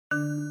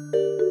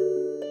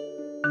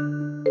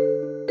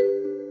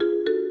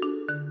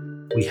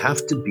We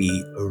have to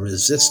be a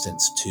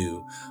resistance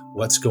to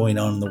what's going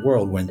on in the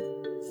world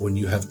when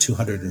you have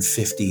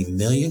 250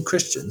 million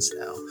Christians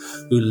now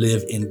who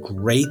live in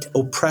great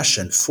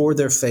oppression for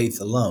their faith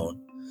alone.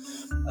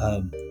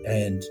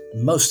 And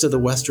most of the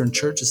Western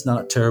church is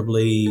not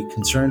terribly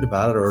concerned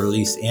about it, or at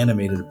least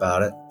animated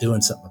about it,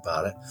 doing something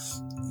about it.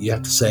 You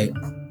have to say,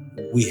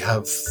 we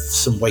have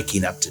some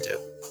waking up to do.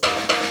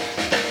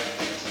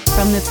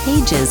 From the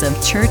pages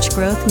of Church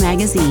Growth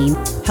Magazine,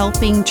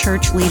 helping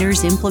church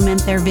leaders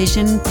implement their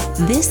vision,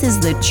 this is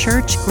the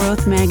Church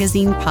Growth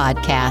Magazine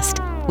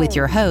podcast with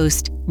your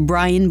host,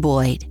 Brian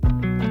Boyd.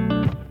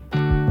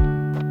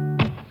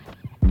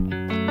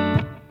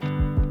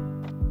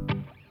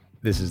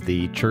 This is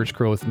the Church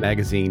Growth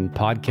Magazine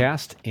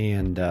podcast,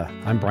 and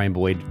I'm Brian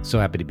Boyd. So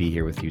happy to be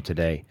here with you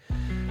today.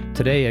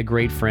 Today, a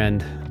great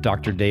friend,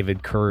 Dr.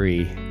 David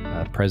Curry,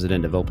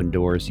 president of Open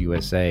Doors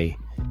USA,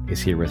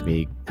 is here with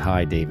me.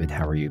 Hi, David.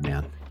 How are you,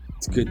 man?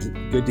 It's good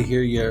to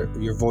hear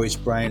your voice,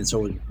 Brian. It's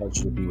always a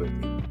pleasure to be with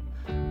you.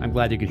 I'm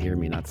glad you could hear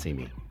me, not see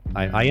me.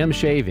 I am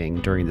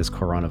shaving during this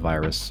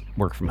coronavirus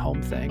work from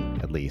home thing,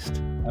 at least,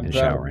 and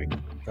showering.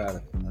 Proud of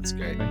it. That's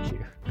great.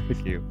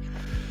 Thank you.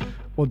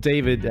 Well,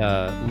 David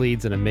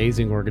leads an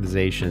amazing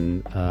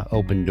organization,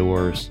 Open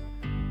Doors.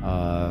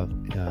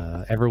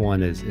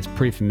 Everyone is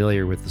pretty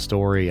familiar with the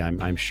story,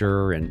 I'm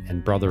sure,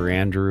 and Brother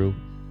Andrew.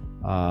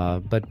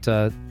 But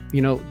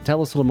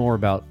tell us a little more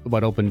about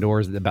Open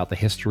Doors, about the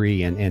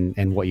history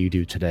and what you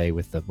do today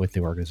with the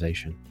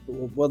organization.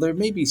 Well, there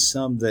may be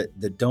some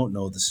that don't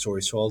know the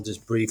story, so I'll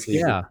just briefly.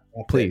 Yeah,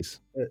 please.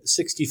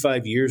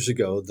 65 years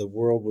ago, the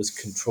world was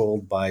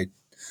controlled by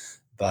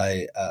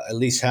at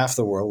least half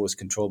the world was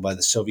controlled by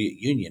the Soviet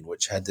Union,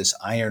 which had this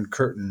iron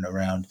curtain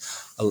around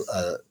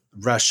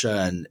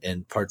Russia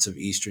and parts of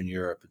Eastern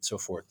Europe and so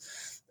forth.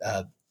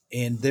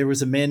 And there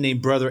was a man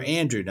named Brother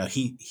Andrew. Now,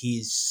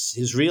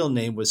 his real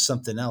name was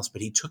something else,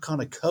 but he took on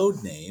a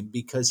code name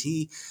because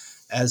he,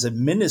 as a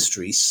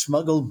ministry,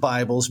 smuggled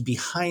Bibles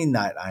behind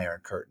that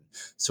iron curtain.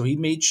 So he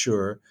made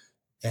sure,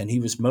 and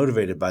he was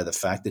motivated by the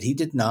fact that he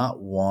did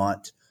not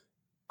want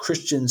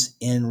Christians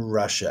in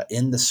Russia,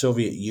 in the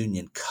Soviet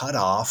Union, cut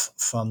off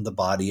from the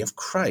body of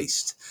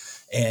Christ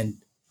and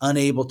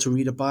unable to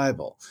read a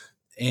Bible.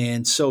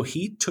 And so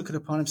he took it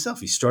upon himself.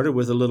 He started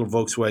with a little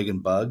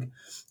Volkswagen Bug.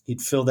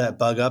 He'd fill that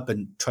bug up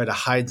and try to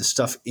hide the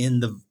stuff in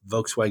the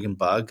Volkswagen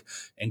Bug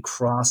and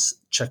cross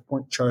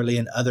Checkpoint Charlie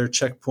and other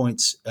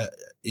checkpoints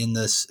in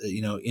this,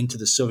 into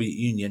the Soviet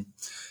Union.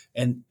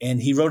 And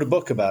he wrote a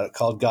book about it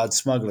called God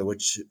Smuggler,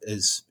 which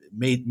is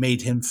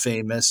made him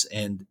famous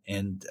and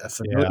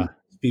familiar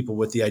people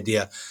with the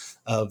idea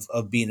of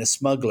being a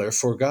smuggler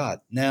for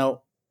God.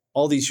 Now,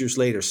 all these years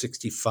later,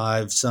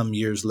 65 some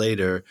years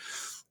later,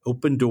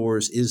 Open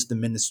Doors is the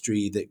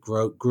ministry that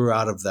grew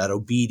out of that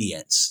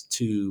obedience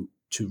to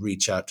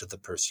reach out to the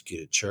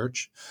persecuted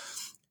church.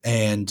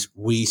 And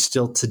we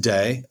still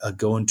today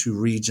go into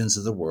regions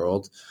of the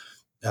world,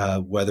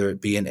 whether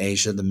it be in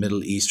Asia, the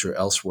Middle East, or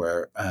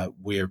elsewhere,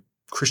 where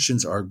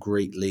Christians are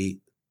greatly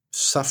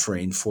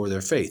suffering for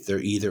their faith. They're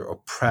either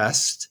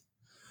oppressed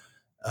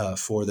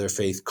for their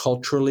faith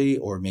culturally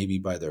or maybe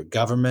by their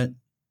government.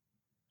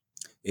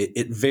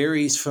 It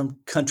varies from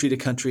country to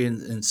country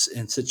and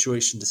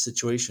situation to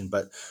situation,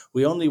 but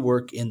we only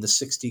work in the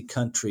 60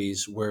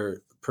 countries where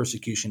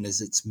persecution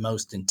is its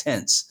most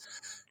intense.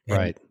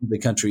 Right. And the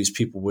countries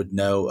people would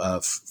know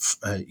of,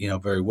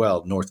 very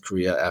well: North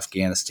Korea,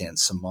 Afghanistan,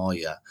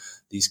 Somalia,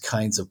 these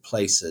kinds of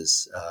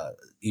places,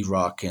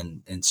 Iraq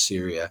and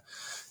Syria.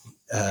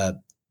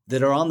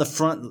 That are on the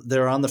front.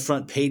 They're on the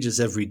front pages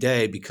every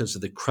day because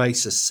of the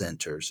crisis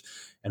centers,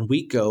 and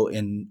we go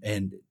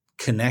and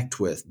connect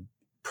with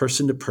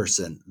person to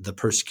person the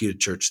persecuted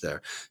church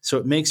there. So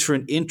it makes for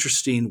an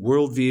interesting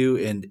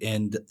worldview,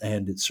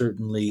 and it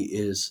certainly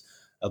is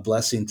a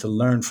blessing to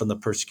learn from the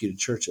persecuted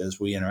church as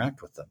we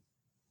interact with them.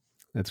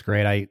 That's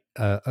great.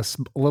 A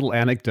little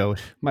anecdote.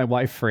 My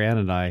wife Fran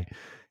and I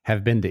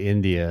have been to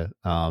India,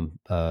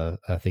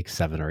 I think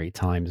 7 or 8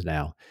 times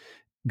now,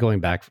 going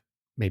back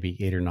maybe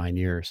 8 or 9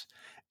 years.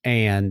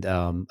 And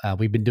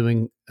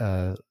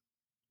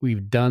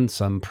we've done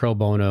some pro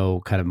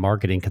bono kind of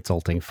marketing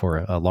consulting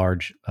for a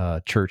large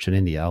church in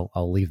India.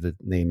 I'll leave the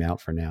name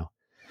out for now.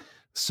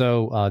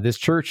 So this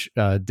church,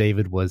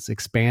 David, was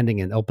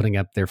expanding and opening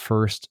up their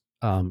first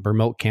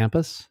remote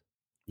campus.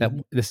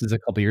 This is a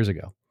couple years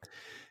ago.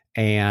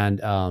 And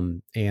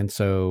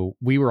so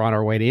we were on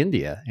our way to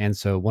India. And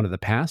so one of the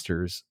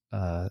pastors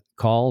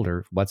called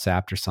or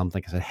WhatsApped or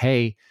something and said,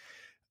 "Hey,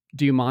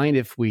 do you mind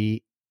if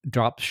we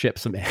ship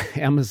some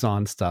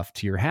Amazon stuff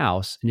to your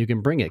house and you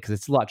can bring it? Because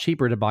it's a lot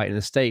cheaper to buy it in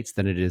the States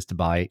than it is to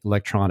buy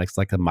electronics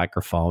like a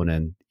microphone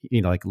and,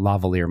 like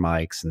lavalier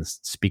mics and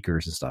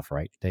speakers and stuff,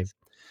 right, Dave?"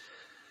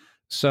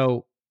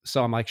 So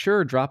I'm like,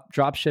 "Sure,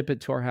 drop ship it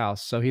to our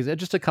house." So he said,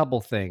 "Just a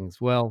couple things."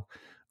 Well,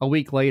 a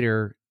week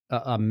later,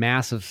 a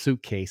massive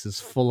suitcase is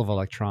full of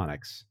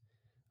electronics.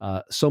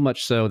 So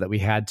much so that we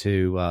had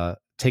to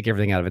take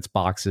everything out of its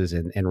boxes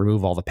and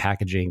remove all the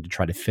packaging to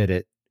try to fit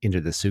it into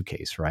the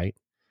suitcase, right?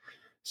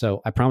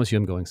 So I promise you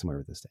I'm going somewhere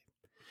with this, Dave.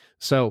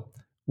 So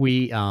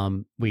we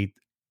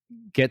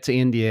get to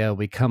India,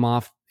 we come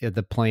off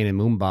the plane in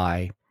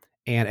Mumbai,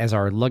 and as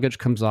our luggage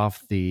comes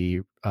off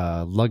the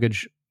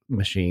luggage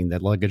machine,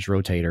 that luggage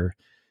rotator,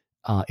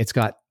 it's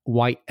got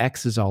white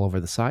X's all over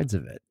the sides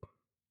of it.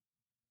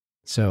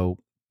 So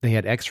they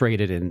had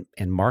X-rayed it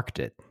and marked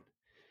it.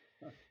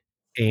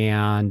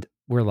 And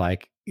we're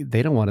like,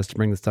 they don't want us to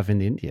bring the stuff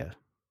into India.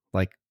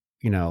 Like,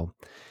 and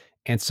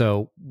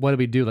so what did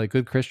we do? Like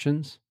good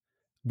Christians,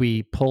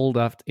 we pulled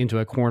up into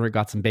a corner,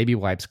 got some baby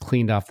wipes,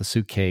 cleaned off the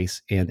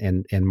suitcase,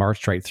 and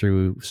marched right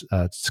through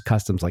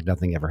customs like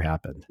nothing ever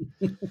happened.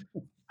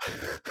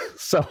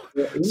 so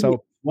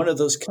one of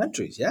those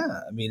countries, yeah.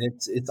 I mean,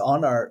 it's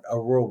on our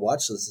world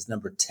watch list. It's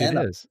number 10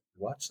 on the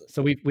watch list.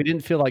 So we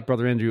didn't feel like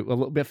Brother Andrew. A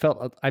little bit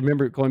felt. I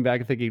remember going back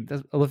and thinking,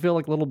 I feel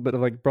like a little bit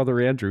of like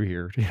Brother Andrew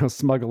here,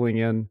 smuggling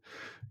in,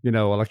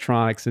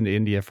 electronics into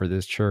India for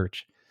this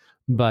church.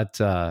 But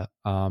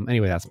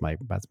anyway, that's my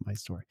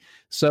story.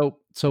 So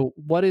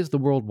what is the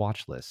World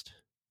Watch List?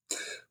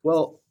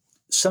 Well,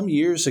 some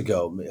years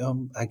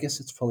ago, I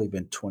guess it's probably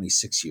been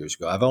 26 years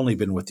ago. I've only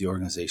been with the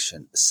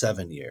organization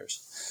 7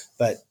 years,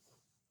 but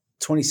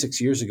 26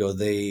 years ago,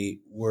 they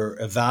were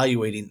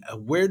evaluating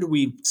where do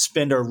we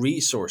spend our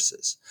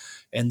resources,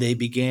 and they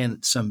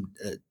began some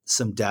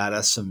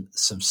data, some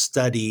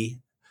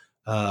study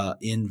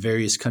in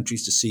various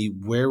countries to see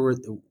where were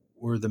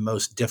the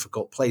most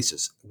difficult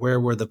places, where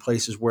were the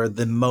places where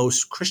the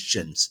most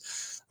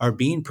Christians are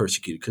being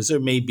persecuted, because there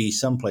may be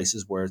some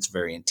places where it's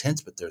very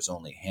intense, but there's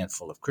only a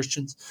handful of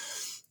Christians.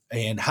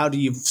 And how do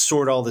you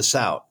sort all this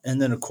out?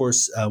 And then, of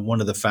course,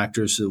 one of the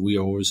factors that we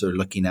always are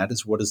looking at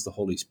is what is the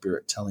Holy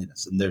Spirit telling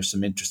us? And there's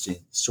some interesting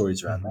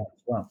stories around that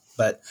as well.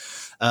 But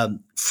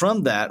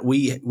from that,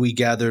 we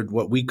gathered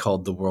what we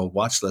called the World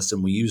Watch List,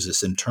 and we use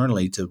this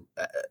internally to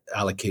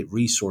allocate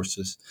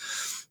resources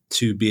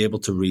to be able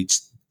to reach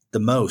the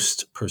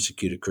most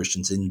persecuted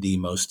Christians in the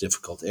most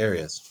difficult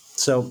areas.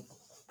 So,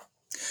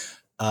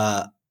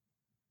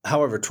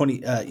 however,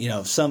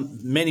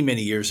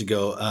 many years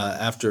ago,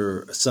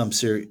 after some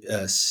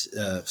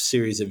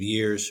series of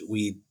years,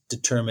 we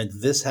determined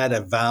this had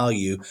a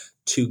value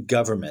to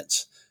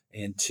governments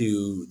and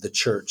to the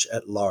church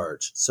at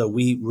large. So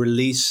we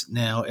release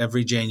now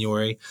every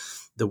January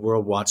the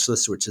World Watch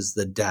List, which is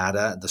the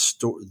data,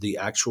 the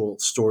actual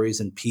stories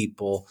and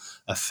people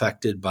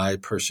affected by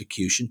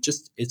persecution.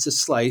 Just it's a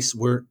slice.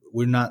 We're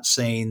not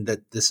saying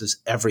that this is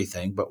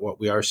everything, but what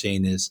we are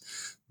saying is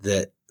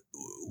that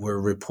we're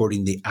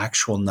reporting the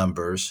actual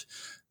numbers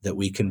that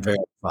we can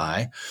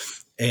verify.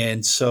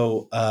 And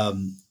so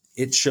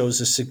it shows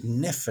a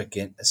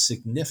significant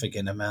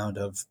amount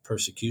of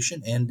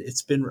persecution. And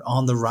it's been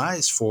on the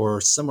rise for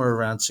somewhere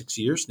around 6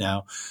 years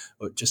now,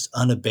 just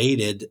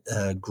unabated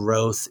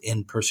growth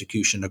in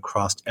persecution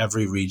across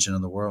every region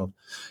of the world.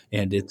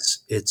 And it's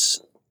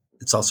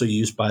also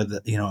used by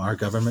our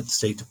government,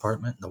 State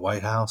Department, the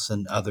White House,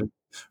 and others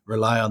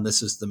rely on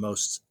this as the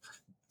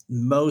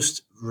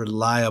most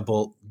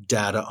reliable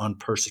data on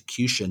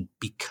persecution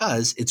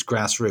because it's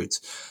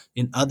grassroots.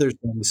 In other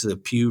things, the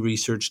Pew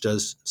Research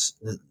does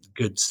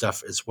good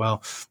stuff as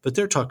well, but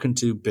they're talking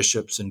to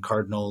bishops and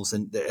cardinals,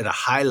 and at a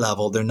high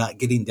level, they're not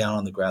getting down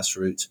on the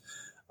grassroots,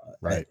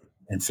 right,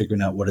 and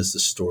figuring out what is the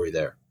story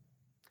there.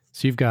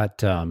 So you've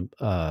got on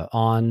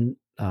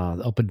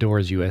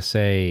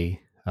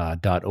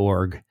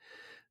OpenDoorsUSA.org.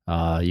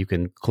 You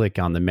can click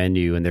on the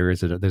menu, and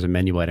there's a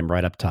menu item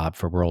right up top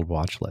for World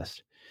Watch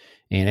List.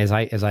 And as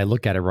I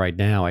look at it right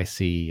now, I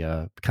see.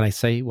 Can I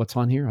say what's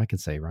on here? I can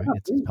say, right?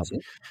 It's public.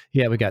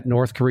 Yeah, we got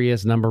North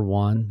Korea's number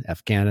 1,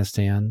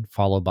 Afghanistan,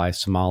 followed by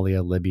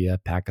Somalia, Libya,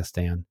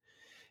 Pakistan.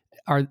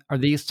 Are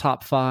these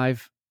top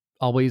 5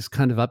 always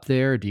kind of up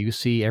there? Do you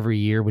see every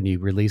year when you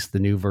release the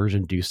new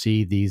version? Do you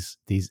see these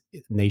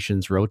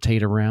nations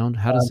rotate around?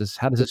 How does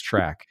this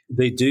track?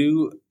 They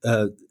do.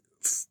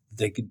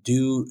 They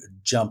do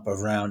jump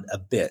around a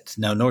bit.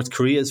 Now, North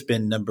Korea has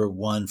been number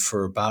 1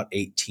 for about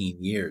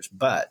 18 years,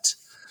 but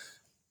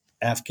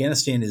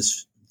Afghanistan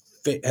has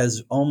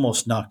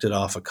almost knocked it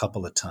off a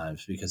couple of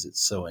times because it's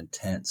so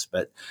intense.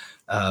 But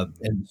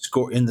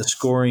in the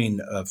scoring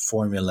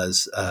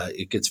formulas,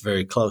 it gets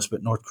very close.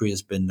 But North Korea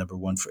has been number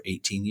 1 for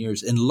 18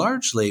 years. And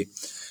largely,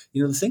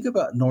 the thing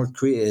about North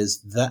Korea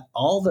is that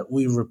all that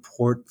we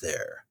report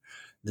there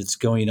that's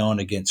going on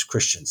against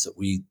Christians, that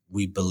we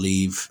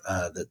believe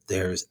that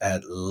there's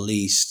at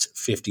least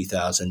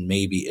 50,000,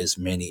 maybe as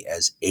many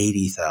as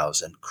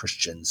 80,000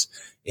 Christians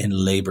in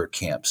labor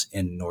camps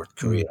in North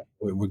Korea.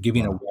 We're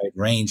giving a wide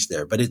range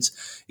there, but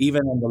it's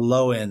even on the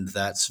low end,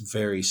 that's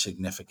very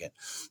significant.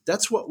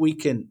 That's what we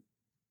can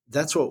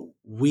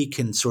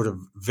sort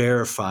of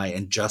verify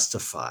and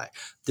justify.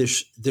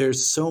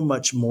 There's so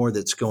much more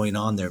that's going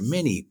on there.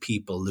 Many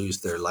people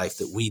lose their life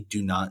that we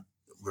do not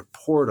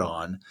report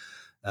on,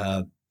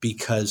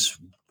 because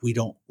we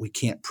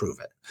can't prove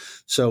it.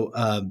 So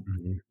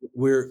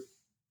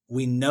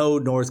we know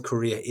North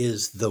Korea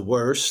is the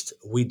worst.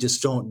 We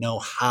just don't know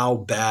how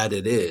bad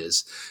it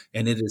is,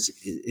 and it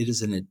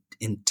is an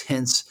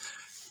intense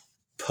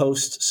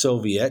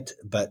post-Soviet,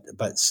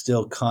 but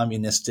still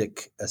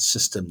communistic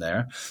system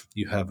there.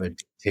 You have a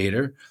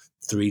dictator,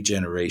 3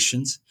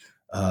 generations,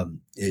 and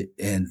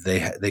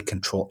they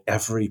control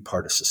every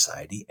part of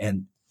society.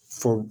 And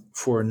for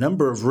a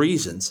number of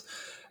reasons,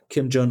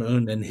 Kim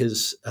Jong-un and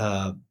his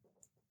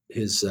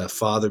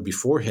father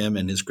before him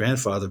and his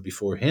grandfather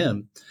before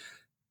him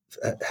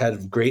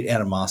had great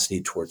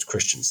animosity towards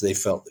Christians. They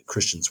felt that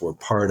Christians were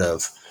part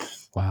of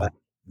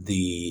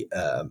the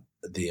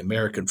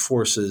American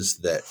forces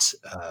that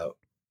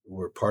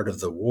were part of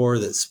the war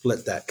that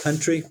split that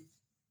country.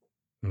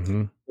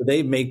 Mm-hmm.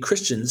 They made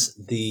Christians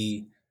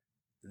the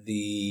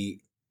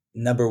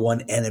number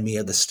one enemy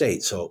of the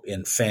state. So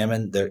in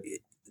famine, they're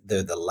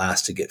the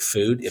last to get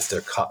food. If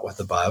they're caught with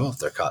the Bible, if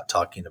they're caught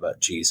talking about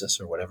Jesus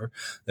or whatever,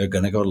 they're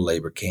going to go to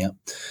labor camp.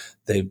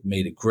 They've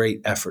made a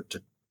great effort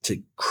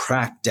to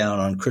crack down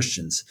on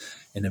Christians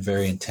in a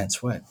very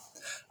intense way.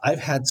 I've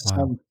had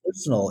some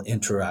personal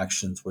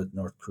interactions with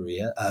North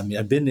Korea. I mean,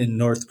 I've been in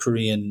North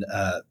Korean,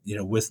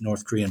 with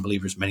North Korean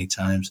believers many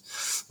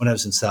times. When I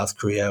was in South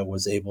Korea, I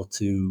was able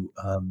to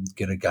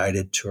get a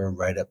guided tour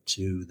right up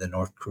to the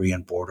North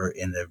Korean border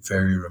in a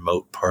very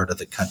remote part of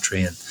the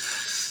country. And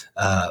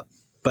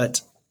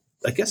but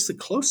I guess the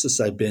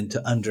closest I've been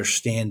to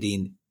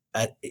understanding,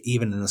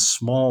 even in a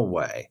small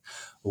way,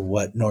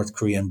 what North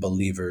Korean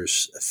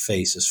believers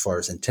face as far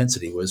as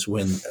intensity was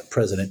when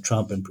President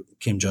Trump and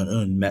Kim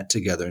Jong-un met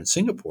together in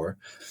Singapore.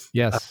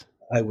 Yes.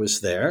 I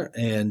was there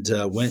and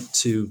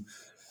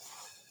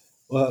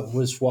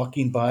was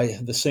walking by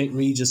the St.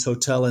 Regis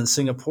Hotel in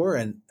Singapore,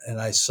 and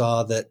I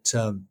saw that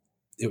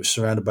it was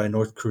surrounded by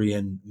North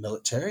Korean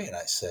military. And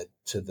I said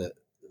to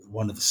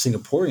one of the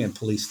Singaporean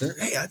police there,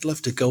 "Hey, I'd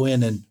love to go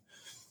in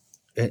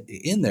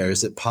there.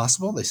 Is it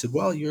possible?" They said,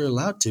 "Well, you're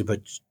allowed to,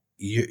 but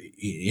you're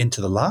into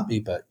the lobby,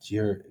 but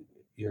you're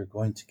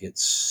going to get,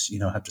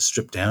 have to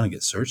strip down and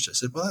get searched." I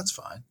said, "Well, that's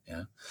fine."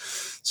 Yeah.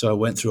 So I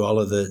went through all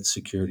of the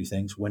security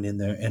things, went in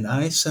there, and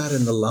I sat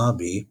in the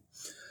lobby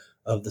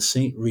of the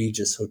St.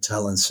 Regis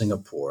Hotel in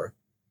Singapore,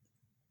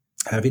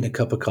 having a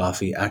cup of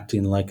coffee,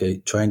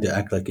 trying to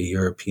act like a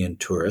European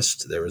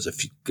tourist. There was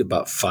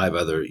about 5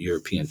 other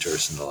European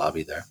tourists in the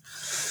lobby there.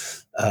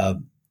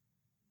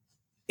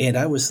 And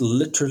I was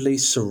literally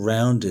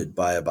surrounded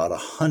by about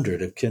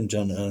 100 of Kim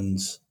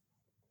Jong-un's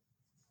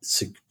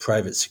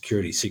private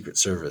security, Secret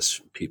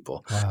Service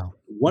people. Wow.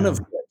 One of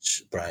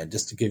which, Brian,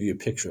 just to give you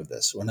a picture of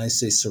this, when I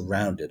say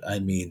surrounded, I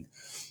mean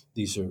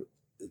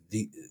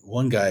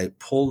one guy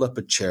pulled up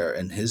a chair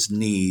and his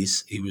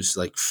knees, he was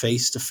like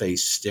face to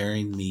face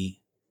staring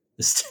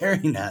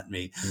at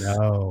me.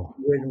 No.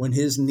 When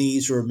his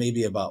knees were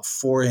maybe about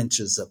 4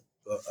 inches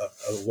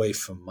away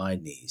from my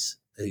knees.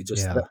 He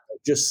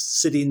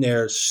just sitting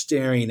there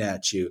staring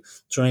at you,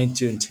 trying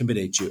to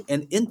intimidate you.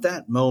 And in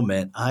that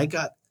moment, I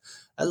got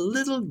a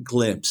little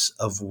glimpse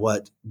of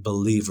what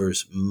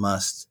believers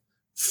must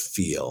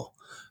feel,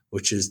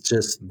 which is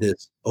just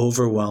this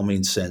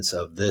overwhelming sense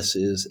of this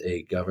is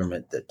a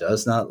government that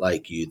does not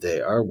like you.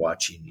 They are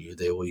watching you.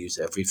 They will use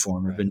every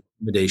form of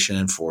intimidation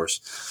and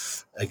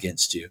force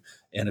against you.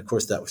 And of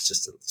course, that was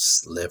just a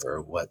sliver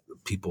of what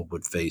people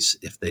would face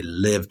if they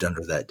lived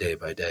under that day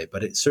by day.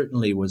 But it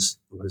certainly was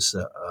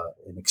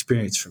an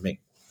experience for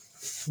me.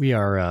 We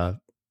are.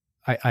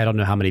 I don't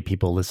know how many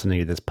people listening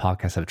to this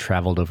podcast have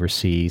traveled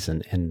overseas,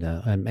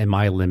 and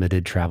my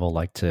limited travel,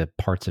 like to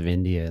parts of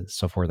India and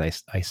so forth.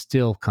 I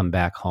still come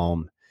back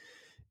home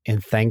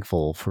and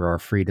thankful for our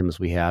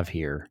freedoms we have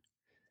here.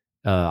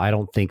 I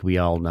don't think we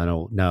all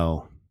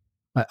know.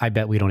 I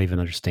bet we don't even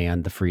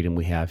understand the freedom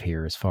we have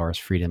here as far as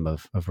freedom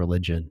of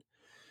religion.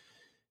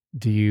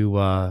 Do you?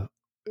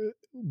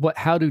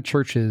 How do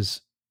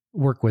churches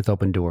work with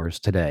Open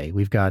Doors today?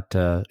 We've got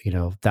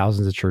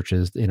thousands of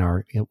churches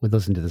we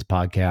listen to this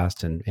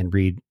podcast and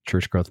read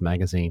Church Growth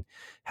Magazine.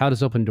 How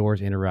does Open Doors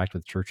interact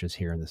with churches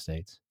here in the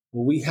States?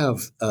 Well, we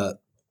have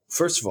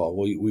first of all,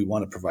 we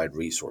want to provide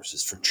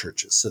resources for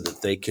churches so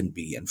that they can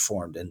be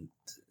informed, and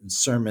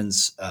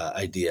sermons,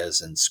 ideas,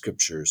 and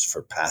scriptures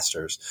for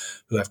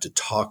pastors who have to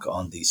talk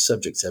on these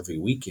subjects every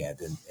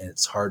weekend, and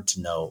it's hard to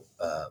know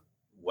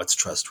what's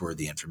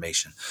trustworthy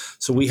information.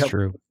 So we have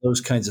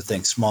those kinds of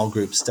things, small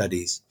group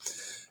studies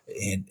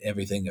and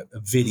everything. A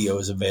video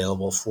is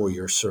available for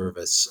your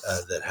service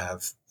that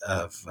have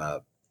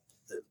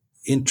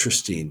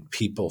interesting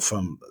people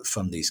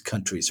from these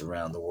countries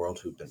around the world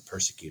who've been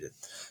persecuted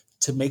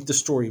to make the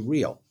story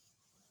real.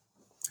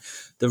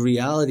 The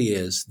reality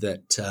is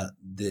that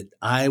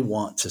I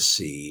want to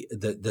see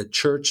the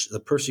church, the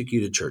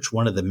persecuted church.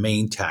 One of the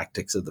main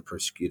tactics of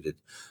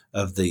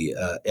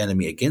the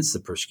enemy against the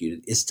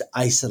persecuted is to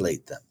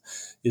isolate them,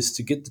 is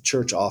to get the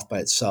church off by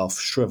itself,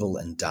 shrivel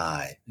and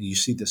die. You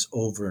see this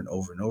over and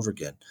over and over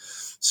again.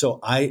 So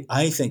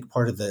I think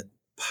part of the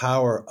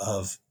power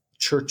of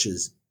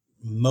churches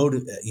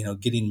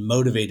getting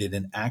motivated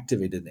and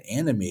activated and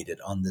animated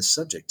on this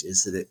subject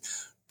is that it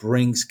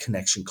brings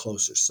connection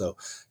closer. So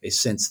a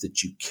sense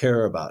that you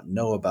care about,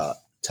 know about,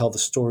 tell the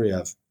story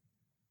of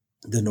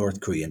the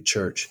North Korean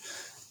church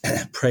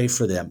pray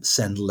for them,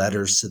 send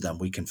letters to them.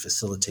 We can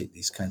facilitate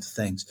these kinds of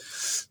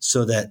things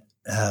so that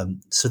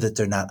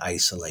they're not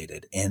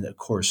isolated. And of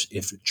course,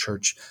 if a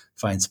church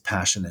finds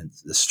passion in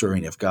the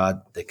stirring of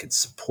God, they can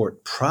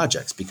support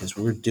projects because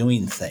we're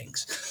doing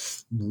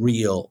things,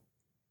 real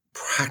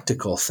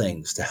practical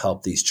things to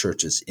help these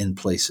churches in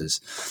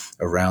places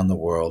around the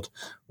world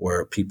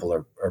where people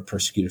are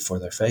persecuted for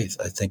their faith.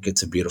 I think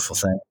it's a beautiful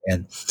thing.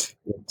 And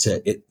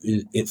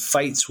it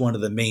fights one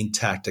of the main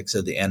tactics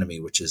of the enemy,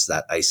 which is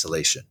that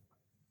isolation.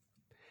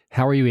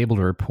 How are you able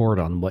to report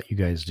on what you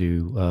guys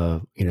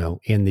do,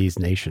 in these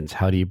nations?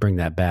 How do you bring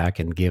that back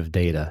and give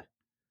data?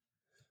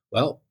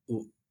 Well,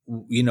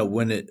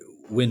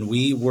 when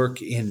we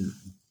work in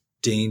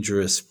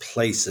dangerous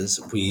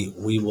places, we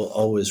will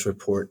always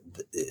report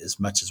as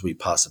much as we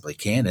possibly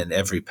can. And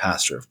every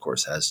pastor, of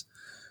course, has,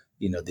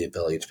 the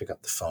ability to pick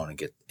up the phone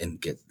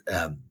and get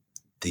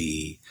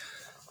the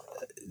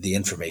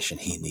information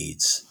he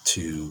needs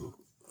to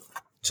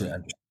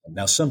understand.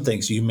 Now, some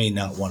things you may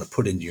not want to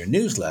put into your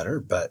newsletter,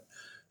 but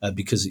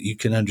because you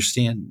can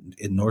understand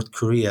in North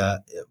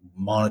Korea, it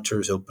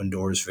monitors Open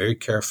Doors very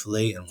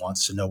carefully and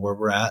wants to know where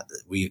we're at.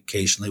 We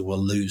occasionally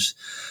will lose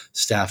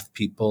staff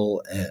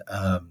people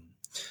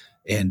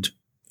and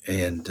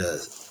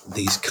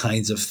these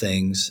kinds of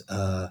things.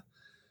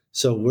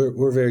 So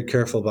we're very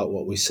careful about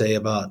what we say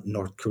about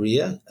North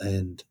Korea,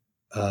 and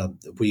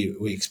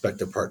we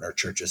expect our partner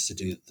churches to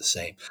do the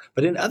same.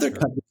 But in other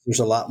countries, there's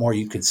a lot more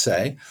you could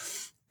say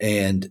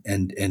and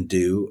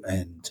do,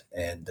 and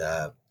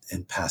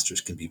pastors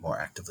can be more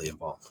actively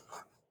involved.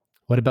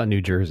 What about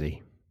New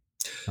Jersey?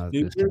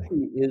 New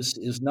Jersey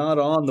is not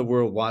on the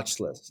World Watch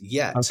List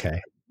yet.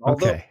 Okay.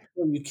 Although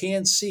you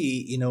can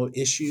see,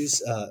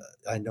 issues.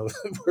 I know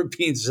we're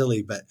being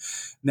silly, but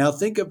now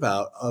think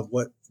about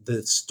what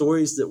the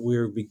stories that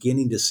we're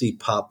beginning to see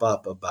pop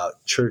up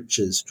about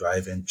churches,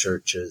 drive-in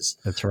churches.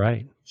 That's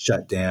right.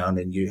 Shut down,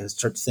 and you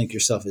start to think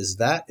yourself, is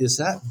that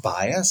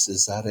bias?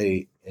 Is that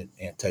an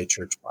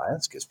anti-church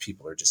bias? Because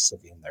people are just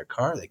sitting in their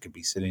car. They could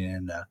be sitting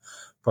in a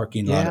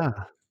parking lot at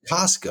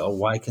Costco.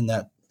 Why can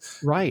that?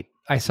 Right.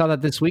 I saw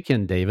that this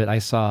weekend, David. I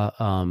saw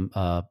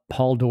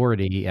Paul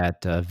Doherty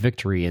at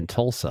Victory in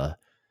Tulsa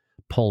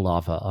pulled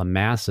off a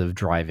massive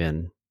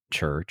drive-in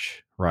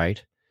church,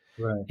 right?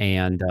 Right.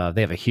 And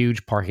they have a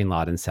huge parking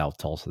lot in South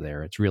Tulsa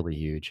there. It's really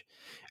huge.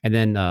 And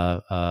then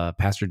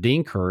Pastor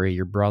Dean Curry,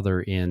 your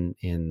brother in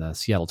the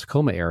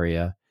Seattle-Tacoma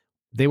area,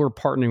 they were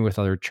partnering with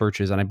other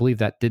churches, and I believe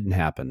that didn't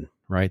happen,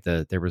 right?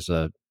 There was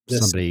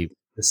somebody...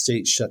 The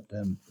state shut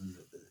them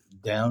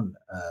down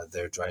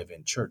their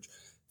drive-in church.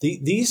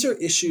 These are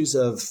issues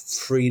of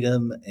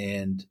freedom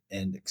and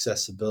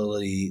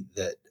accessibility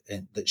that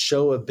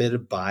show a bit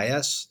of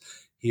bias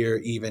here,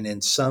 even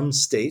in some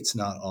states,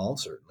 not all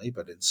certainly,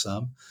 but in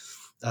some.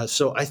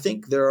 So I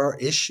think there are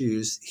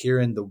issues here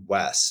in the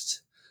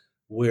West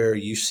where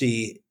you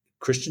see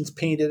Christians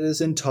painted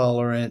as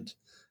intolerant.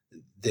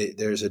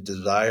 There's a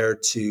desire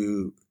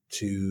to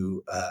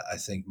I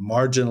think,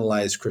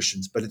 marginalize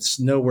Christians, but it's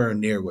nowhere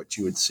near what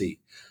you would see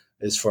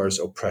as far as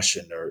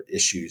oppression or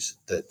issues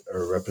that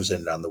are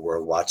represented on the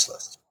World Watch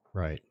List.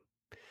 Right.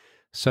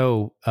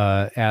 So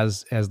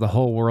as the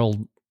whole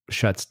world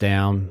shuts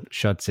down,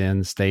 shuts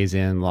in, stays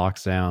in,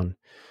 locks down,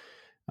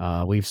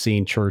 we've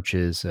seen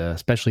churches,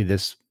 especially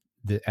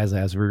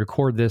as we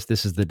record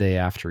this is the day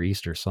after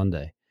Easter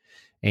Sunday.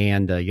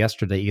 And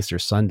yesterday, Easter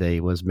Sunday,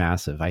 was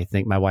massive. I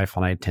think my wife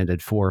and I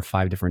attended 4 or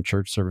 5 different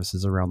church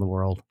services around the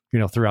world,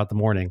 throughout the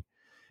morning.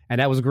 And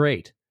that was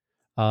great.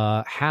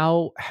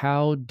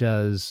 How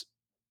does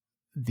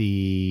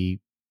the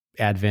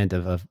advent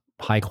of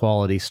high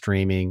quality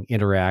streaming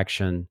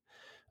interaction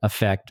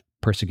affect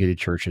persecuted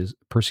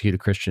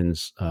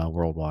Christians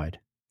worldwide?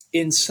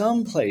 In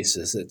some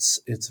places,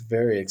 it's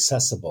very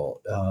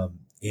accessible.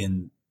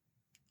 In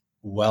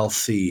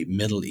wealthy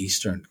Middle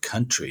Eastern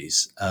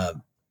countries,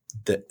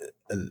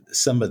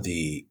 some of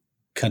the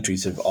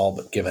countries have all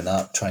but given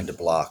up trying to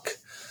block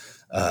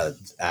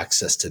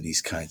access to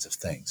these kinds of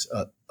things.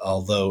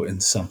 Although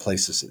in some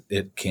places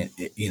it can't,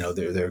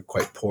 they're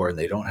quite poor and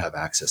they don't have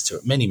access to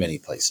it. Many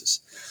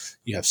places,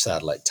 you have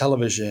satellite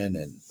television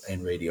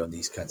and radio and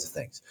these kinds of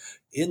things.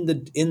 In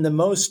the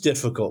most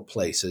difficult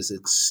places,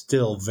 it's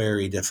still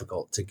very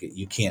difficult to get.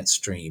 You can't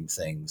stream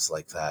things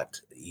like that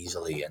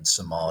easily in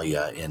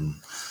Somalia, in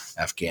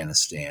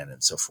Afghanistan,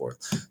 and so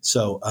forth.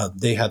 So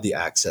they have the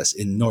access.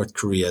 In North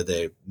Korea,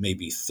 there may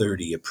be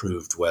 30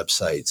 approved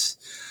websites,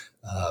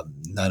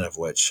 none of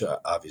which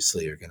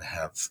obviously are going to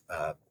have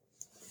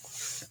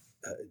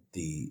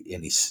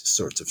any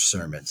sorts of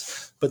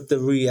sermons. But the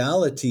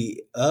reality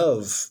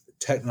of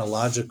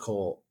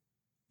technological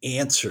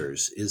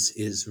answers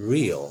is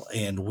real,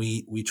 and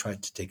we try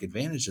to take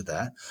advantage of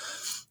that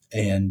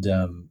and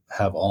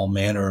have all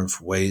manner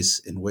of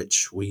ways in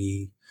which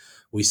we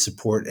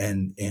support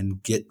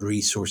and get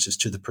resources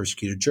to the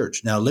persecuted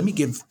church. Now, let me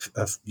give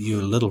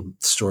you a little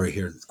story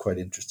here that's quite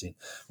interesting.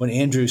 When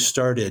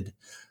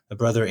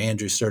Brother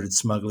Andrew started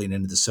smuggling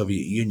into the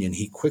Soviet Union,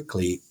 he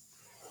quickly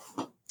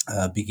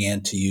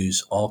began to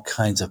use all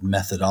kinds of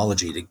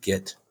methodology to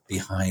get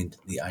behind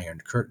the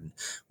Iron Curtain.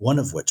 One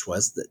of which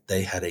was that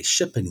they had a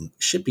shipping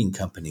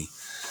company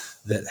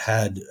that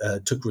had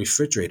took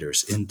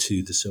refrigerators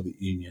into the Soviet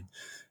Union,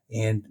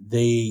 and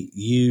they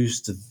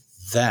used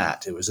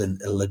that. It was a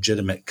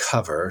legitimate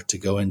cover to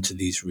go into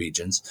these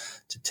regions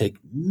to take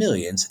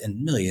millions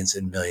and millions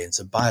and millions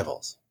of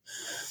Bibles.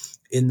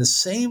 In the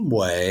same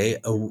way,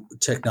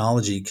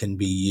 technology can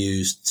be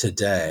used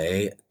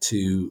today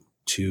to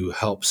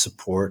help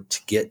support, to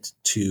get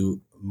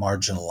to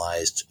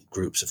marginalized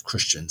groups of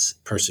Christians,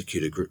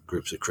 persecuted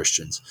groups of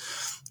Christians,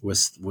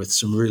 with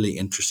some really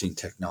interesting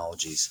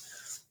technologies,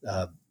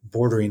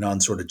 bordering on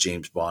sort of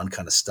James Bond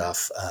kind of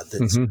stuff.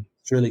 That's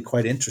really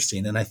quite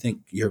interesting. And I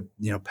think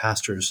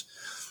pastors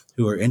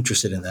who are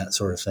interested in that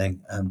sort of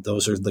thing,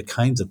 those are the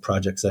kinds of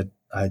projects that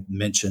I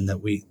mentioned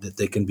that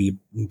they can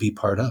be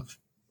part of.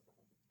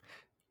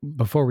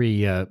 Before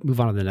we move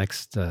on to the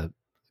next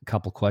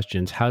couple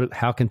questions,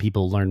 how can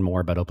people learn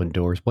more about Open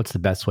Doors? What's the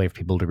best way for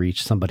people to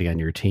reach somebody on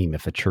your team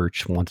if a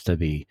church wants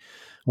to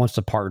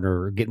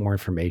partner or get more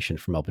information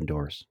from Open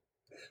Doors?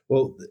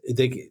 Well,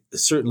 they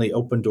certainly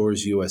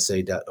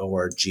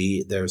opendoorsusa.org.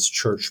 There's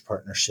church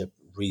partnership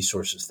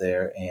resources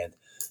there, and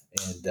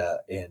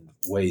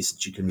ways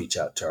that you can reach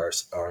out to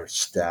our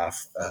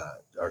staff,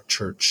 our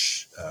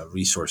church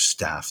resource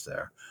staff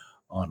there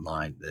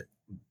online. That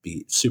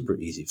be super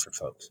easy for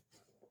folks.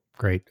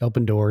 Great.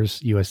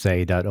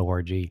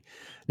 opendoorsusa.org.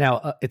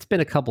 Now, it's been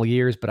a couple of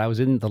years, but I was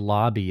in the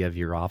lobby of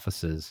your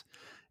offices,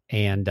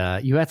 and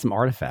you had some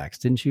artifacts.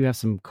 Didn't you have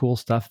some cool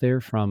stuff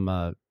there from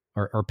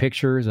or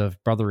pictures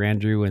of Brother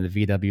Andrew and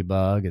the VW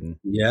bug? And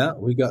yeah,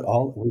 we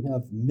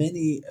have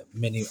many,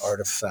 many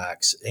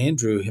artifacts.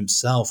 Andrew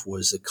himself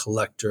was a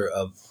collector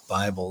of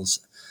Bibles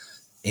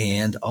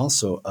and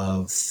also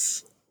of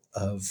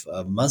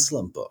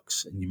Muslim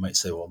books. And you might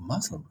say, well,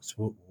 Muslims,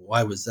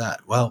 why was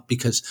that? Well,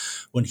 because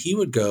when he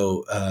would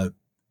go,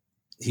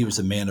 he was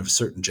a man of a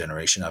certain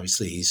generation.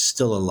 Obviously, he's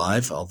still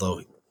alive,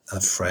 although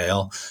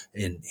frail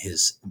in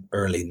his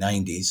early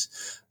 90s.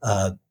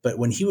 But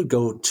when he would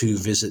go to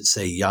visit,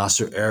 say,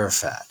 Yasser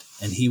Arafat,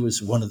 and he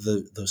was one of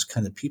those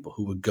kind of people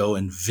who would go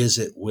and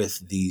visit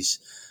with these,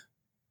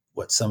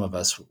 what some of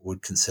us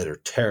would consider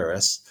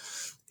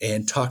terrorists,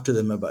 and talk to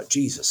them about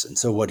Jesus. And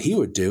so what he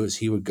would do is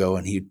he would go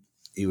and he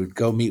would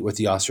go meet with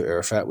Yasser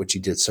Arafat, which he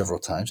did several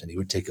times, and he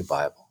would take a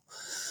Bible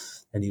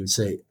and he would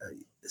say,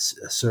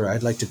 sir,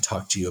 I'd like to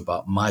talk to you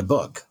about my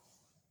book.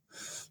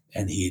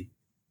 And he'd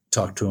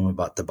talk to him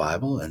about the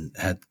Bible and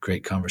had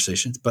great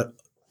conversations. But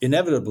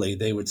inevitably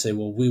they would say,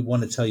 well, we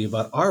want to tell you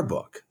about our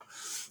book.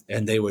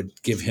 And they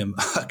would give him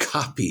a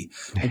copy.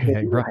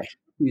 Right.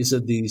 These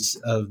of these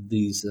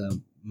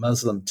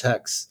Muslim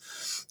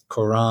texts,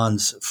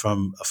 Qurans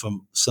from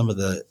some of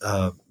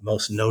the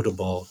most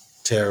notable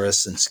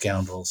terrorists and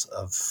scoundrels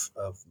of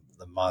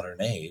the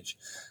modern age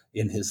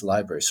in his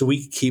library. So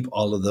we keep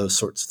all of those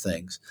sorts of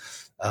things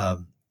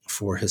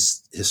for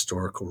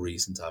historical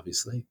reasons,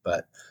 obviously.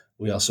 But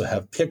we also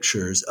have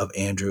pictures of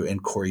Andrew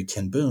and Corrie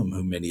ten Boom,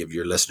 who many of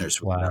your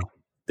listeners will know.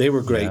 They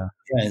were great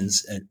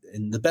friends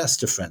and the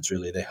best of friends,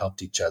 really. They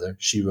helped each other.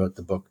 She wrote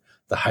the book,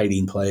 The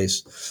Hiding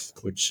Place,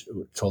 which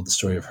told the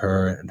story of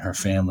her and her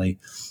family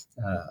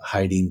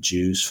hiding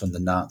Jews from the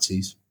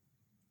Nazis.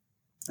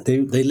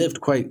 They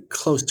lived quite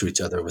close to each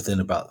other within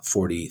about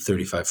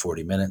 35,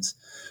 40 minutes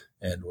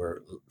and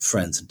were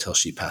friends until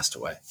she passed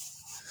away.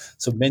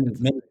 So many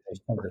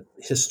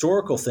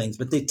historical things,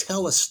 but they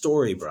tell a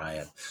story,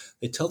 Brian.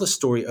 They tell the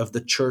story of the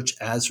church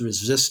as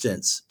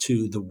resistance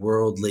to the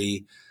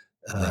worldly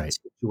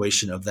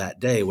situation of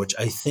that day, which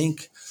I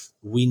think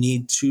we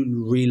need to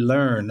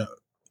relearn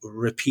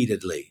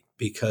repeatedly,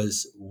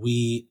 because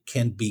we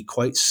can be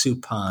quite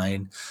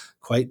supine,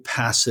 quite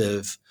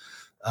passive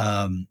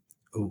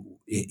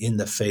in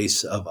the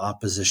face of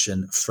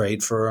opposition,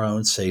 afraid for our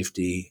own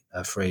safety,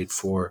 afraid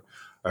for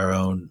our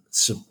own,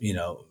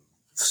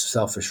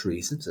 selfish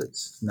reasons.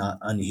 It's not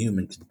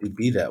unhuman to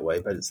be that way,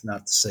 but it's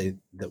not to say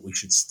that we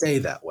should stay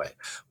that way.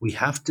 We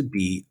have to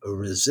be a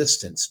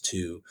resistance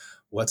to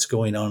what's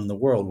going on in the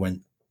world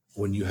when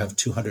you have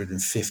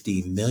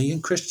 250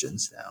 million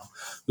Christians now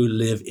who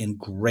live in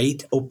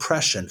great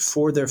oppression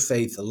for their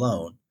faith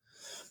alone.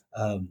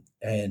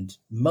 And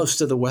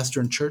most of the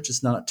Western church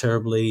is not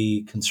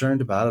terribly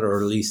concerned about it, or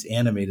at least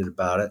animated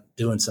about it,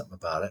 doing something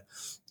about it.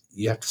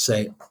 You have to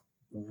say,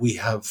 we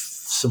have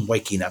some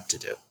waking up to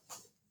do.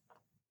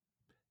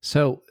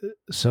 So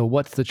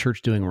what's the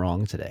church doing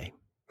wrong today?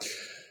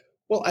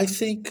 Well, I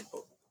think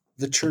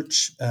the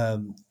church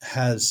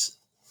has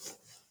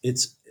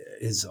its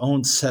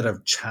own set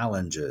of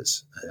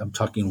challenges. I'm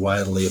talking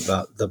widely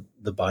about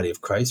the body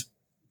of Christ,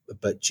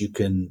 but you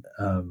can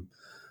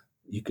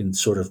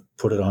sort of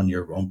put it on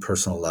your own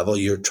personal level.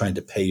 You're trying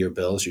to pay your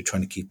bills. You're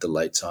trying to keep the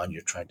lights on.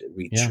 You're trying to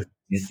reach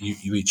you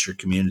reach your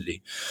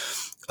community.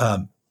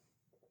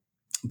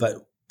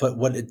 But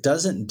what it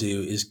doesn't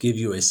do is give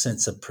you a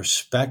sense of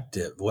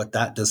perspective. What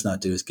that does not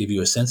do is give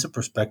you a sense of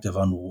perspective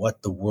on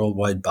what the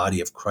worldwide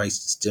body of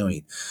Christ is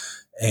doing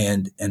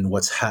and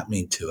what's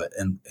happening to it.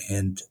 And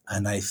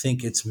I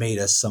think it's made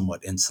us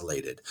somewhat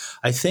insulated.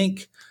 I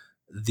think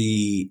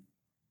the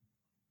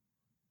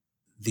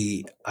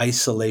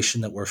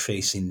isolation that we're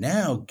facing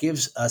now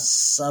gives us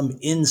some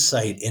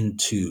insight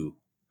into,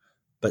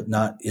 but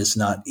is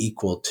not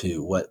equal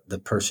to what the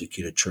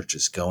persecuted church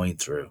is going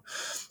through,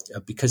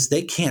 because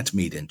they can't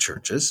meet in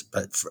churches,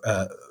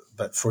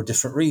 but for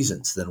different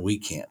reasons than we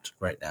can't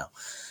right now.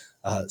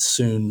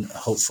 Soon,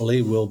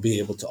 hopefully, we'll be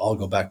able to all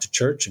go back to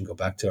church and go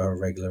back to our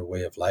regular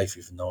way of life,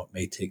 even though it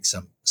may take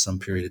some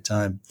period of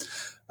time.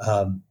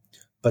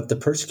 But the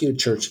persecuted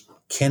church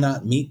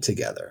cannot meet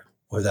together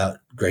without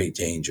great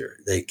danger.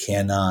 They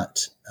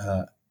cannot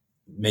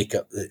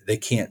they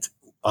can't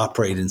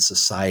operate in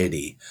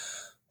society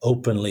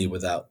openly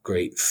without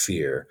great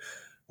fear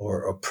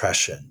or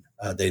oppression.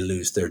 They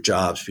lose their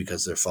jobs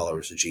because they're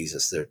followers of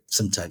Jesus. They're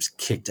sometimes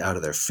kicked out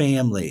of their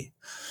family.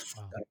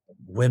 Wow.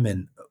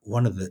 Women,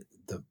 one of the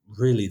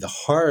really the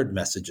hard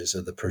messages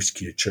of the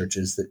persecuted church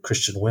is that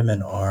Christian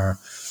women are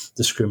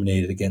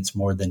discriminated against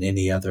more than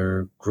any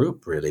other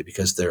group, really,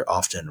 because they're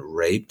often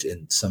raped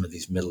in some of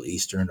these Middle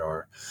Eastern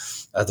or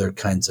other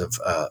kinds of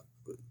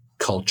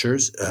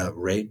cultures,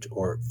 raped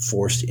or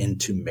forced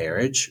into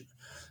marriage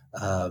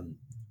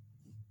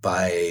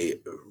by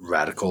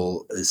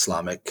radical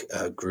Islamic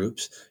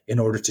groups in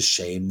order to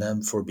shame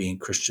them for being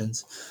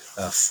Christians,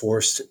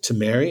 forced to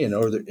marry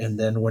and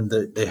then when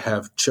they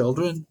have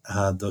children,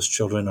 those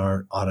children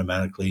are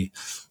automatically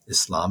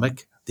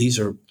Islamic. These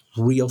are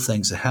real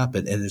things that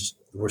happen, and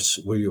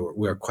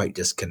we're quite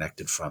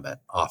disconnected from it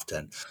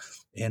often.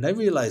 And I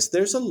realize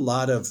there's a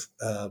lot of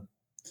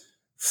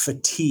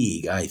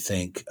fatigue, I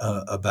think,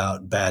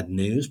 about bad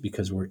news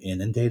because we're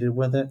inundated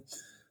with it.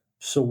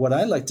 So what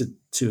I like to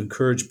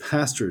encourage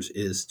pastors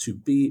is to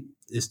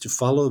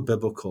follow a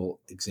biblical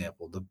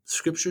example. The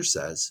scripture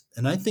says,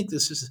 and I think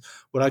this is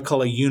what I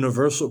call a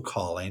universal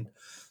calling.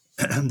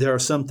 There are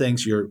some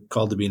things you're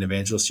called to be an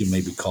evangelist. You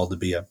may be called to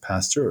be a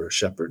pastor or a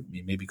shepherd.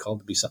 You may be called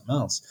to be something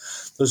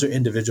else. Those are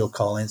individual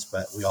callings,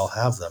 but we all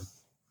have them.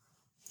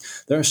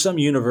 There are some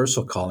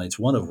universal callings,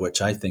 one of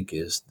which I think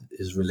is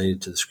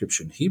related to the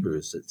scripture in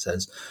Hebrews that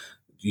says,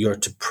 you are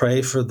to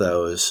pray for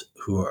those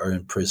who are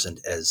imprisoned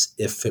as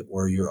if it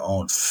were your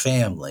own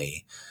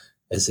family,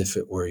 as if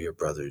it were your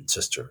brother and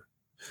sister,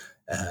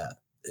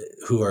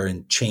 who are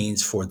in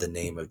chains for the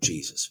name of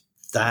Jesus.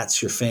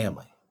 That's your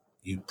family.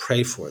 You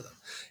pray for them.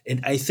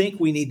 And I think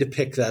we need to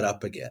pick that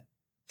up again.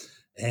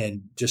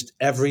 And just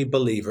every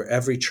believer,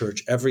 every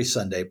church, every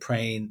Sunday,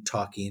 praying,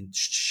 talking,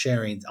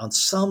 sharing on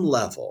some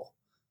level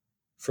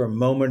for a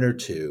moment or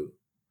two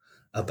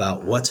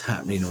about what's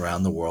happening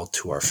around the world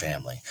to our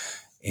family.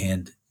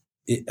 And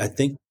I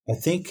think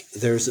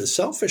there's a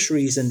selfish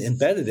reason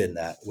embedded in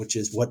that, which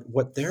is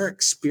what they're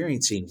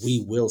experiencing,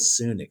 we will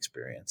soon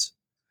experience,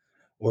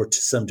 or to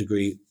some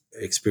degree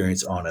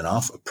experience on and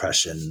off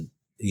oppression,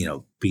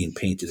 being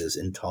painted as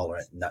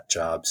intolerant nut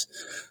jobs,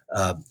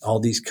 all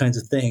these kinds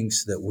of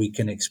things that we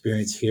can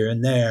experience here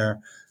and there.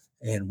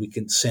 And we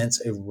can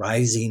sense a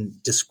rising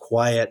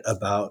disquiet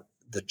about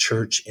the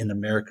church in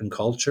American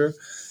culture.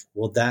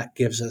 Well, that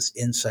gives us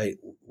insight.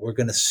 We're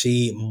going to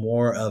see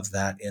more of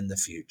that in the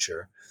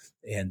future.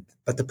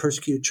 But the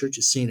persecuted church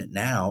is seeing it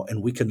now,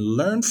 and we can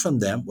learn from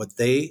them what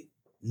they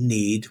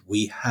need,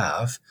 we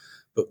have,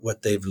 but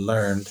what they've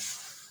learned,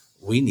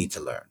 we need to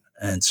learn.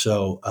 And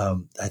so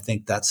I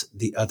think that's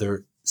the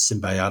other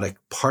symbiotic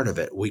part of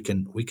it. We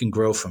can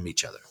grow from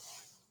each other.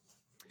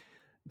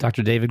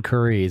 Dr. David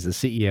Curry is the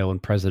CEO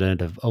and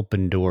president of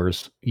Open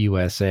Doors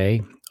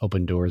USA,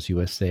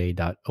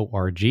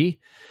 opendoorsusa.org.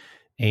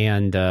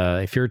 And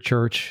if your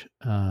church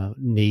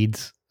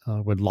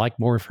would like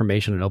more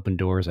information on Open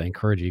Doors, I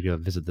encourage you to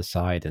visit the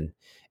site and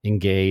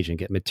engage and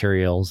get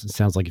materials. It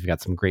sounds like you've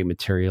got some great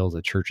materials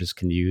that churches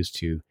can use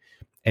to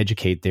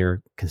educate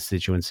their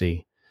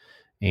constituency.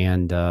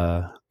 And,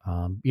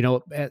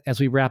 as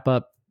we wrap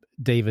up,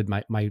 David,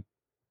 my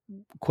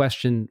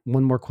question,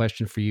 one more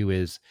question for you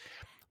is,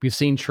 we've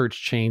seen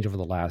church change over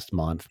the last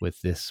month with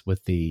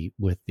the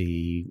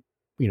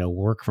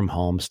work from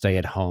home, stay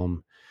at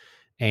home.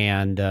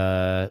 And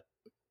as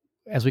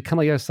we come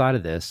on the other side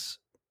of this,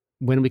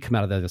 when we come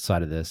out of the other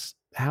side of this,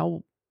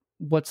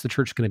 what's the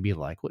church going to be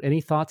like?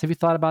 Any thoughts? Have you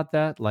thought about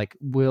that? Like,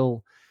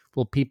 will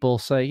people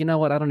say, you know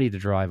what, I don't need to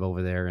drive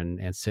over there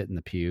and sit in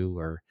the pew?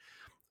 Or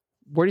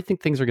where do you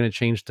think things are going to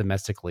change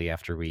domestically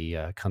after we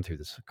come through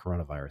this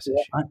coronavirus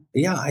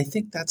issue? I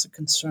think that's a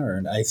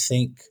concern. I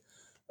think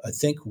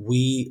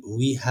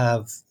we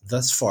have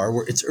thus far,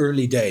 it's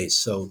early days,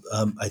 so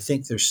I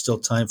think there's still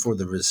time for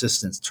the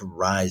resistance to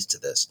rise to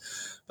this.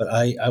 But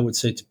I would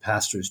say to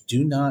pastors,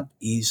 do not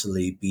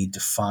easily be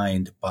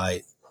defined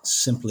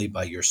simply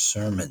by your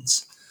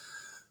sermons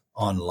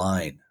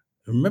online.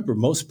 Remember,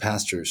 most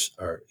pastors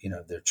are,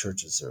 their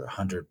churches are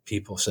 100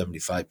 people,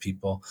 75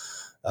 people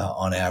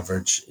on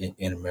average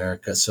in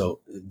America. So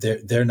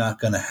they're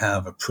not going to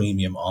have a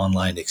premium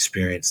online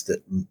experience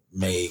that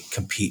may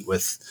compete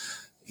with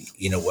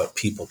what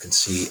people can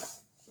see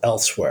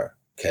elsewhere.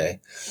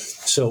 Okay.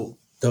 So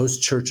those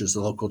churches,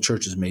 the local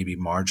churches, may be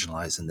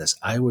marginalized in this.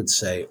 I would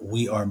say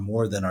we are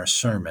more than our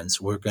sermons.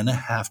 We're going to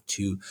have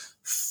to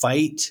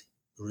fight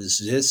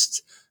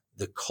resist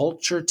the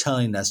culture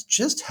telling us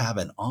just have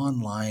an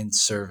online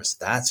service.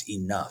 That's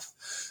enough.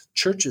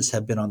 Churches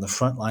have been on the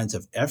front lines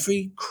of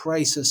every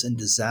crisis and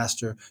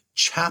disaster.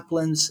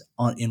 Chaplains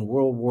in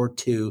World War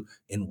II,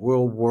 in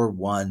World War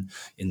I,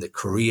 in the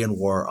Korean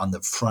War, on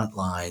the front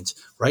lines.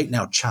 Right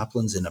now,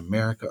 chaplains in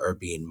America are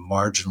being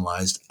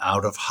marginalized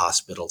out of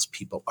hospitals.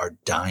 People are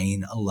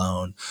dying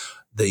alone.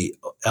 The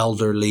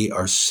elderly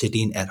are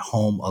sitting at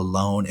home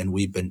alone, and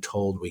we've been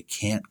told we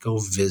can't go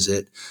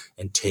visit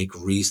and take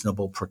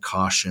reasonable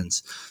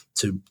precautions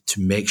to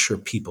make sure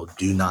people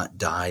do not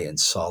die in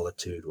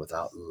solitude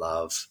without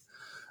love.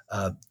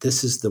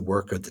 This is the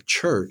work of the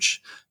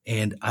church.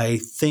 And I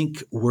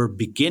think we're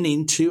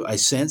beginning to, I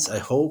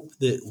hope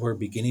that we're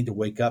beginning to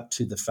wake up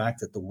to the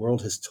fact that the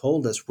world has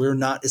told us we're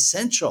not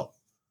essential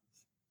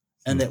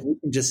and that we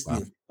can just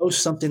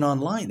post something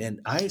online.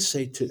 And I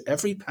say to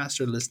every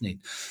pastor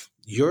listening,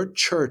 your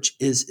church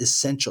is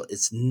essential.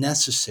 It's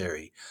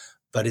necessary,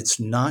 but it's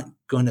not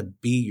going to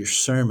be your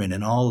sermon.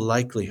 In all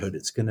likelihood,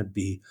 it's going to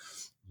be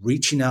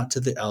reaching out to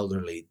the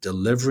elderly,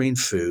 delivering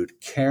food,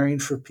 caring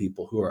for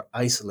people who are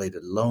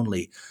isolated,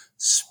 lonely,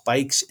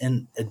 spikes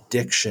in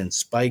addiction,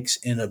 spikes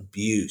in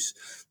abuse.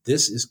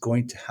 This is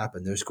going to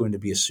happen. There's going to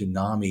be a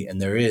tsunami, and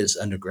there is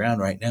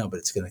underground right now, but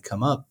it's going to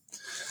come up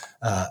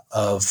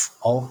of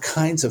all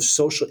kinds of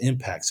social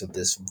impacts of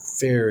this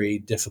very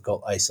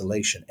difficult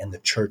isolation, and the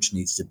church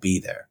needs to be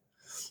there.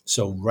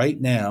 So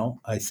right now,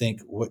 I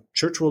think what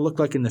church will look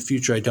like in the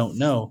future, I don't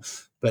know.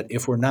 But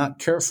if we're not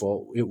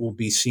careful, it will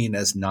be seen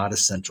as not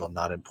essential,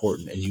 not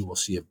important, and you will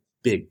see a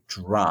big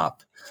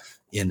drop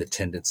in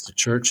attendance to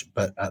church,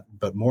 but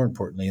more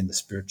importantly, in the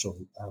spiritual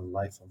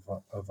life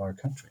of our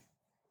country.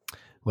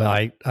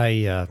 Well,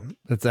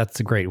 that's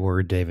a great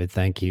word, David.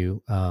 Thank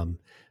you. I'll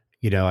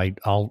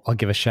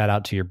give a shout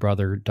out to your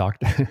brother,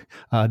 Dr.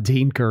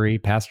 Dean Curry,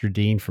 Pastor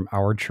Dean from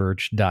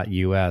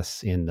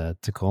ourchurch.us in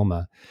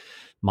Tacoma.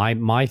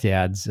 My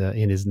dad's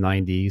in his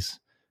 90s.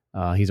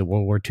 He's a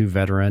World War II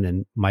veteran,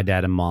 and my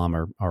dad and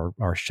mom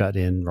are shut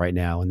in right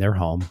now in their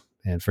home,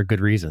 and for good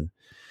reason.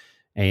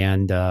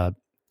 And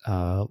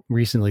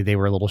recently, they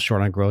were a little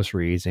short on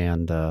groceries,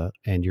 and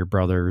your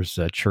brother's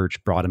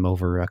church brought him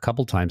over a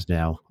couple times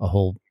now, a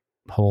whole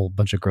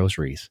bunch of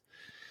groceries,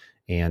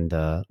 and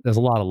there's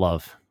a lot of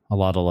love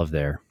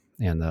there.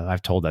 And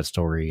I've told that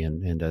story,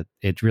 and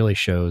it really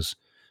shows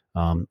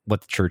what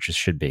the churches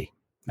should be.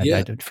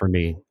 Yeah. For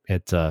me,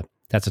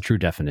 that's a true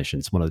definition.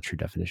 It's one of the true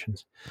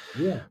definitions.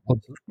 Yeah. Well,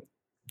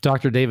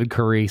 Dr. David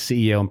Curry,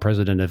 CEO and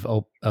president of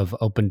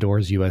Open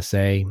Doors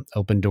USA,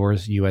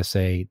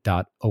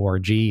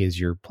 opendoorsusa.org is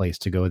your place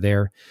to go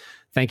there.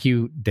 Thank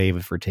you,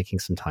 David, for taking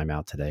some time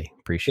out today.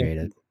 Appreciate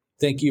it.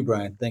 Thank you,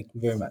 Brian. Thank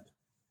you very much.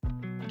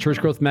 Church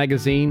Growth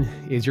Magazine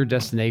is your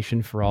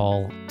destination for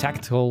all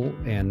tactical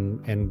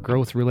and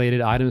growth-related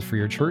items for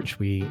your church.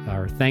 We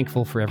are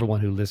thankful for everyone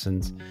who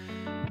listens.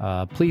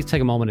 Please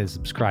take a moment and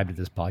subscribe to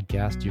this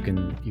podcast. You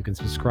can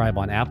subscribe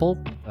on Apple,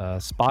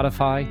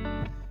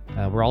 Spotify.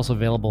 We're also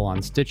available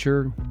on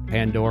Stitcher,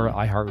 Pandora,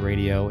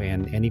 iHeartRadio,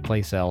 and any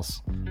place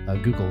else,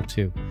 Google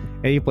too.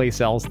 Any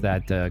place else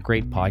that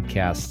great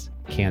podcasts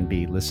can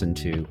be listened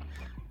to.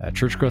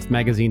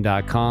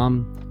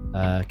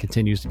 ChurchGrowthMagazine.com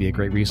continues to be a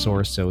great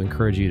resource, so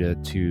encourage you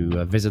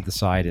to visit the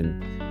site.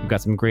 And we've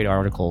got some great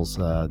articles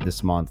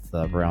this month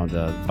around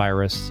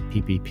virus,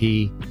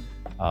 PPP,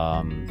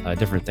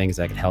 different things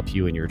that can help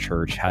you in your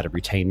church, how to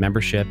retain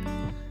membership.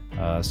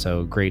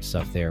 So great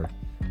stuff there.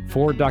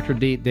 For Dr.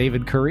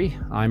 David Curry,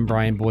 I'm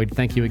Brian Boyd.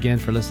 Thank you again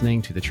for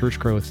listening to the Church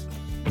Growth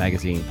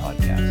Magazine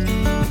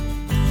podcast.